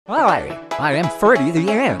Hi, I am Ferdy the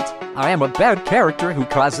Ant. I am a bad character who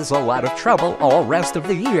causes a lot of trouble all rest of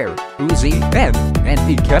the year. Uzi and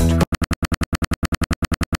he kept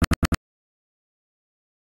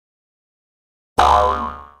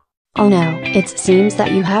Oh no, it seems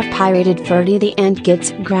that you have pirated. Ferdy the Ant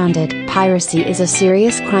gets grounded. Piracy is a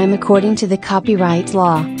serious crime according to the copyright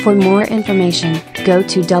law. For more information, go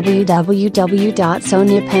to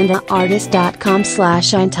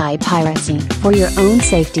www.sonyapandaartist.com/anti-piracy. For your own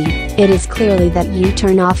safety, it is clearly that you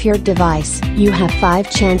turn off your device. You have 5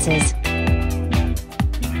 chances.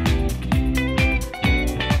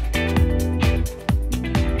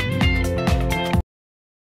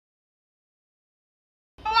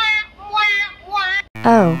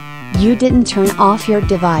 Oh, you didn't turn off your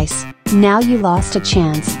device. Now you lost a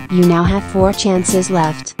chance. You now have 4 chances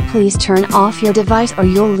left. Please turn off your device or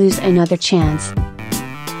you'll lose another chance.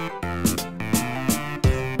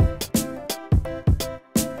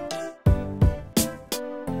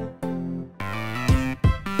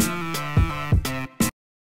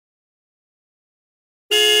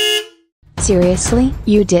 Seriously?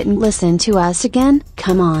 You didn't listen to us again?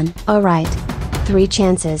 Come on. Alright. 3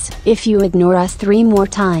 chances. If you ignore us 3 more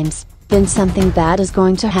times, then something bad is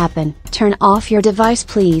going to happen. Turn off your device,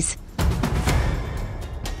 please.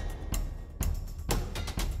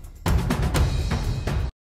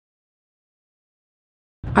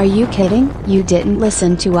 Are you kidding? You didn't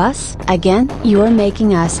listen to us? Again? You are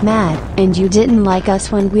making us mad, and you didn't like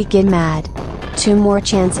us when we get mad. 2 more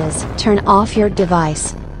chances. Turn off your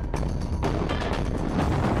device.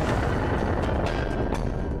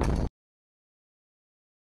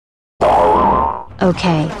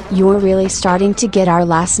 Okay, you're really starting to get our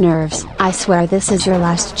last nerves. I swear this is your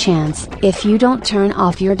last chance. If you don't turn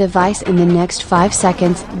off your device in the next 5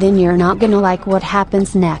 seconds, then you're not gonna like what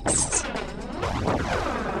happens next.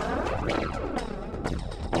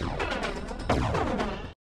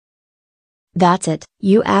 That's it,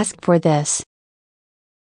 you asked for this.